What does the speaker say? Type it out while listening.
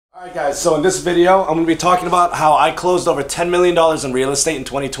Alright guys, so in this video, I'm going to be talking about how I closed over $10 million in real estate in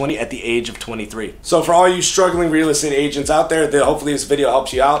 2020 at the age of 23. So for all you struggling real estate agents out there, hopefully this video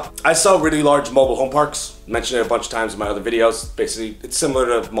helps you out. I sell really large mobile home parks. Mentioned it a bunch of times in my other videos. Basically, it's similar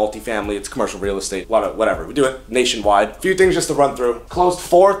to multifamily, it's commercial real estate, whatever. We do it nationwide. A few things just to run through. Closed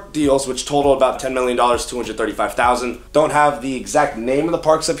 4 deals, which totaled about $10 million, $235,000. Don't have the exact name of the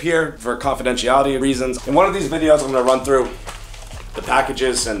parks up here for confidentiality reasons. In one of these videos, I'm going to run through the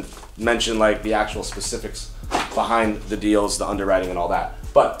packages and mention like the actual specifics behind the deals, the underwriting and all that.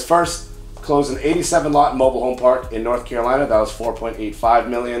 But first, closed an 87 lot mobile home park in North Carolina. That was $4.85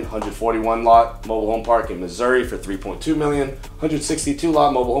 million. 141 lot mobile home park in Missouri for $3.2 million. 162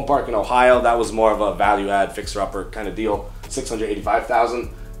 lot mobile home park in Ohio. That was more of a value add fixer upper kind of deal.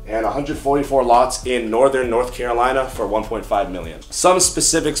 $685,000. And 144 lots in northern North Carolina for $1.5 million. Some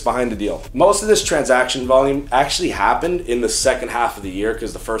specifics behind the deal. Most of this transaction volume actually happened in the second half of the year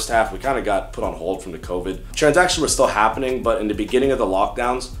because the first half we kind of got put on hold from the COVID. Transactions were still happening, but in the beginning of the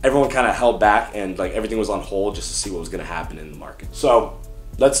lockdowns, everyone kind of held back and like everything was on hold just to see what was going to happen in the market. So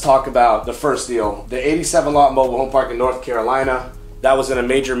let's talk about the first deal. The 87 lot mobile home park in North Carolina. That was in a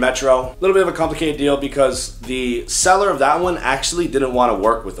major metro. A little bit of a complicated deal because the seller of that one actually didn't want to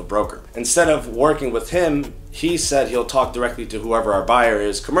work with a broker. Instead of working with him, he said he'll talk directly to whoever our buyer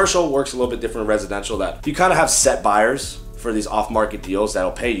is. Commercial works a little bit different than residential, that you kind of have set buyers for these off-market deals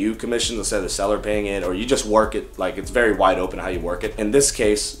that'll pay you commission instead of the seller paying it, or you just work it. Like, it's very wide open how you work it. In this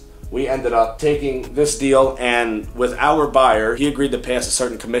case, we ended up taking this deal, and with our buyer, he agreed to pay us a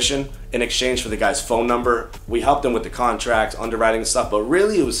certain commission in exchange for the guy's phone number. We helped him with the contract, underwriting stuff, but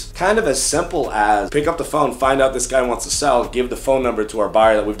really it was kind of as simple as pick up the phone, find out this guy wants to sell, give the phone number to our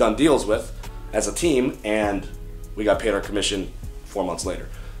buyer that we've done deals with as a team, and we got paid our commission 4 months later.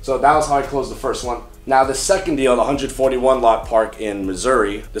 So that was how I closed the first one. Now the second deal, the 141 lot park in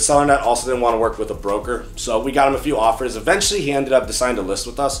Missouri, the seller net also didn't want to work with a broker, so we got him a few offers. Eventually he ended up deciding to list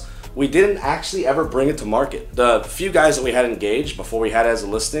with us. We didn't actually ever bring it to market. The few guys that we had engaged before we had it as a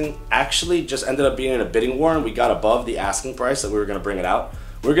listing actually just ended up being in a bidding war, and we got above the asking price that we were going to bring it out.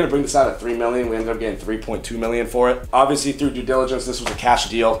 We were going to bring this out at $3 million. We ended up getting $3.2 million for it. Obviously through due diligence, this was a cash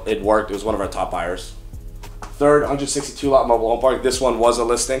deal. It worked. It was one of our top buyers. Third, 162 lot mobile home park. This one was a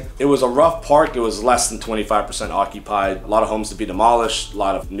listing. It was a rough park. It was less than 25% occupied. A lot of homes to be demolished. A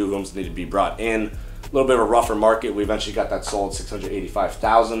lot of new homes needed to be brought in. A little bit of a rougher market. We eventually got that sold,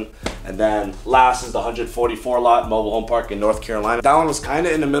 $685,000. And then last is the 144 lot mobile home park in North Carolina. That one was kind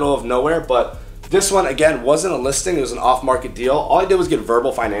of in the middle of nowhere, but this one again wasn't a listing. It was an off-market deal. All I did was get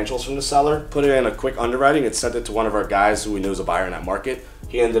verbal financials from the seller, put it in a quick underwriting, and sent it to one of our guys who we knew was a buyer in that market.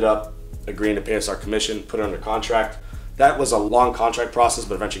 He ended up agreeing to pay us our commission, put it under contract. That was a long contract process,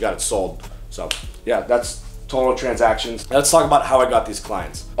 but eventually got it sold. So yeah, that's total transactions. Let's talk about how I got these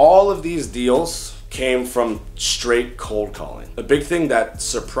clients. All of these deals came from straight cold calling. The big thing that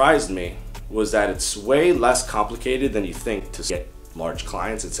surprised me was that it's way less complicated than you think to get large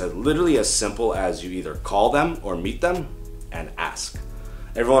clients. It's literally as simple as you either call them or meet them and ask.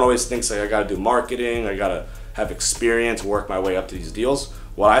 Everyone always thinks like I gotta do marketing, I gotta have experience, work my way up to these deals.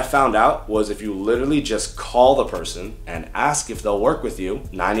 What I found out was if you literally just call the person and ask if they'll work with you,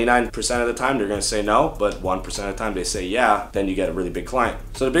 99% of the time they're gonna say no, but 1% of the time they say yeah, then you get a really big client.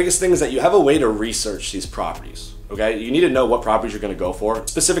 So the biggest thing is that you have a way to research these properties, okay? You need to know what properties you're gonna go for.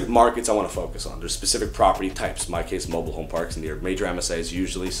 Specific markets I wanna focus on. There's specific property types, in my case, mobile home parks near major MSAs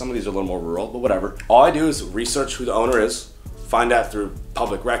usually. Some of these are a little more rural, but whatever. All I do is research who the owner is, find out through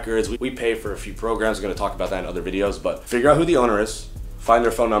public records. We pay for a few programs, we're gonna talk about that in other videos, but figure out who the owner is, find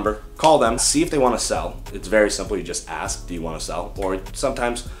their phone number, call them, see if they want to sell. It's very simple. You just ask, do you want to sell? Or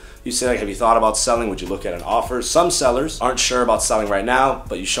sometimes you say, like, have you thought about selling? Would you look at an offer? Some sellers aren't sure about selling right now,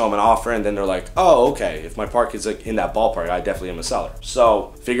 but you show them an offer and then they're like, oh, okay, if my park is like in that ballpark, I definitely am a seller.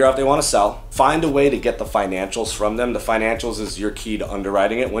 So figure out if they want to sell, find a way to get the financials from them. The financials is your key to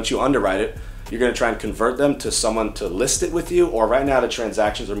underwriting it. Once you underwrite it, you're going to try and convert them to someone to list it with you, or right now the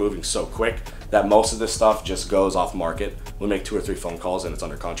transactions are moving so quick that most of this stuff just goes off market. We make 2 or 3 phone calls and it's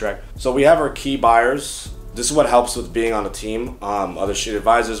under contract. So we have our key buyers. This is what helps with being on a team. Other street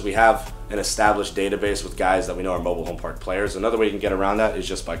advisors, we have an established database with guys that we know are mobile home park players. Another way you can get around that is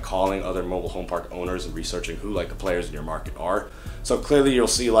just by calling other mobile home park owners and researching who like the players in your market are. So clearly you'll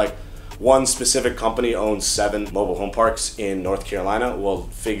see like one specific company owns 7 mobile home parks in North Carolina. We'll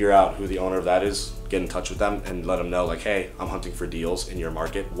figure out who the owner of that is, get in touch with them and let them know like, hey, I'm hunting for deals in your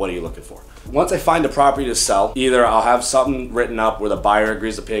market. What are you looking for? Once I find a property to sell, either I'll have something written up where the buyer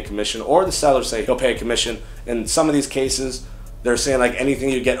agrees to pay a commission or the seller say he'll pay a commission. In some of these cases, they're saying like anything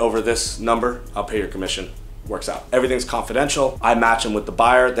you get over this number, I'll pay your commission. works out. Everything's confidential. I match them with the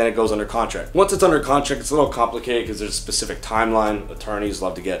buyer, then it goes under contract. Once it's under contract, it's a little complicated because there's a specific timeline. Attorneys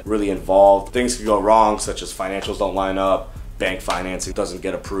love to get really involved. Things can go wrong, such as financials don't line up, bank financing doesn't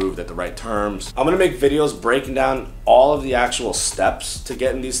get approved at the right terms. I'm gonna make videos breaking down all of the actual steps to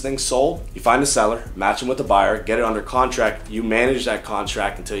getting these things sold. You find a seller, match them with the buyer, get it under contract. You manage that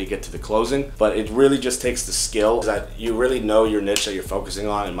contract until you get to the closing, but it really just takes the skill that you really know your niche that you're focusing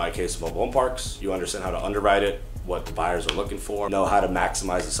on. In my case, mobile home parks. You understand how to underwrite it, what the buyers are looking for, know how to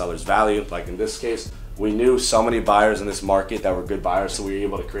maximize the seller's value. Like in this case, we knew so many buyers in this market that were good buyers, so we were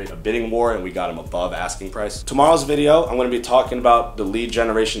able to create a bidding war and we got them above asking price. Tomorrow's video, I'm going to be talking about the lead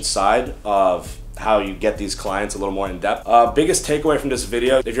generation side of how you get these clients a little more in depth. Biggest takeaway from this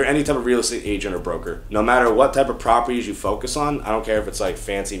video, if you're any type of real estate agent or broker, no matter what type of properties you focus on, I don't care if it's like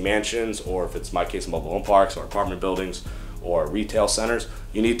fancy mansions or if it's my case mobile home parks or apartment buildings or retail centers,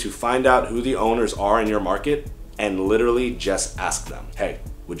 you need to find out who the owners are in your market and literally just ask them, hey,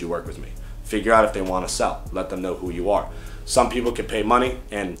 would you work with me? Figure out if they want to sell. Let them know who you are. Some people can pay money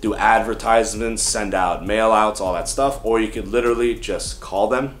and do advertisements, send out mail outs, all that stuff, or you could literally just call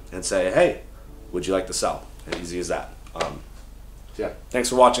them and say, hey, would you like to sell? And easy as that. Yeah, thanks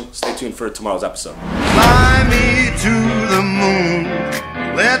for watching. Stay tuned for tomorrow's episode. Fly me to the moon,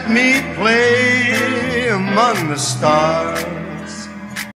 let me play among the stars.